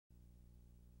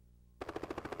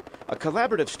A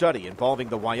collaborative study involving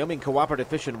the Wyoming Cooperative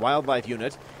Fish and Wildlife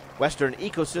Unit, Western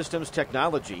Ecosystems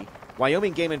Technology,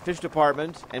 Wyoming Game and Fish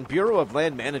Department, and Bureau of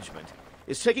Land Management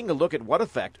is taking a look at what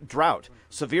effect drought,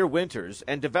 severe winters,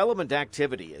 and development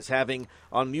activity is having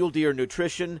on mule deer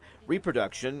nutrition,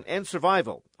 reproduction, and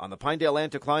survival on the Pinedale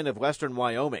Anticline of western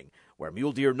Wyoming, where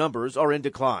mule deer numbers are in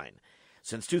decline.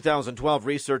 Since 2012,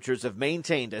 researchers have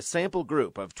maintained a sample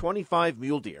group of 25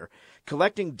 mule deer,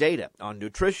 collecting data on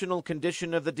nutritional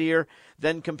condition of the deer,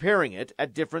 then comparing it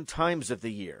at different times of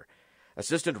the year.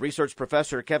 Assistant Research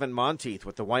Professor Kevin Monteith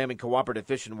with the Wyoming Cooperative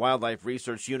Fish and Wildlife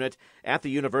Research Unit at the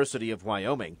University of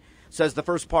Wyoming says the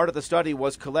first part of the study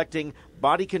was collecting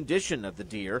body condition of the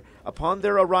deer upon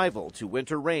their arrival to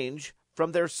winter range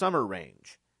from their summer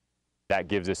range. That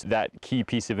gives us that key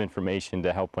piece of information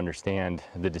to help understand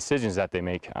the decisions that they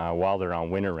make while they're on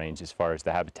winter range as far as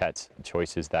the habitat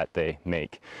choices that they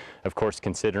make. Of course,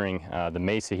 considering the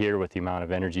mesa here with the amount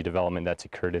of energy development that's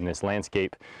occurred in this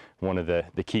landscape, one of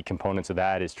the key components of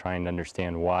that is trying to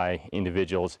understand why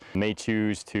individuals may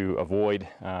choose to avoid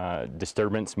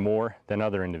disturbance more than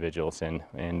other individuals,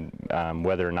 and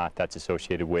whether or not that's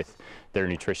associated with their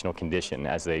nutritional condition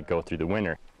as they go through the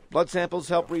winter. Blood samples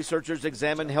help researchers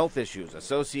examine health issues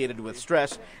associated with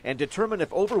stress and determine if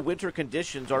overwinter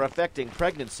conditions are affecting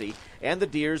pregnancy and the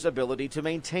deer's ability to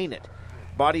maintain it.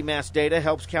 Body mass data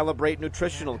helps calibrate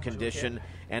nutritional condition,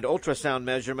 and ultrasound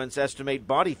measurements estimate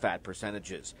body fat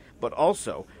percentages, but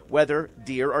also whether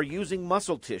deer are using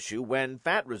muscle tissue when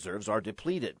fat reserves are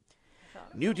depleted.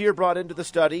 New deer brought into the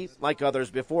study, like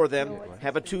others before them,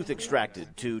 have a tooth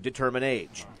extracted to determine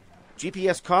age.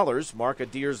 GPS collars mark a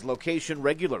deer's location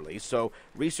regularly so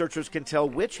researchers can tell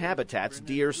which habitats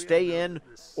deer stay in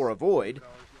or avoid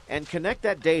and connect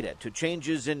that data to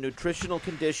changes in nutritional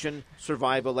condition,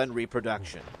 survival, and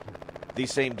reproduction.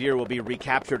 These same deer will be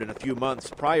recaptured in a few months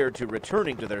prior to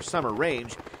returning to their summer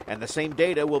range, and the same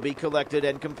data will be collected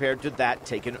and compared to that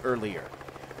taken earlier.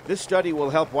 This study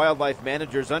will help wildlife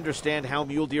managers understand how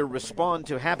mule deer respond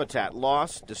to habitat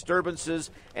loss, disturbances,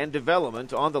 and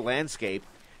development on the landscape,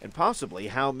 and possibly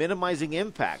how minimizing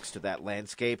impacts to that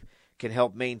landscape can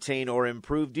help maintain or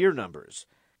improve deer numbers.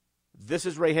 This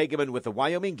is Ray Hageman with the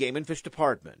Wyoming Game and Fish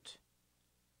Department.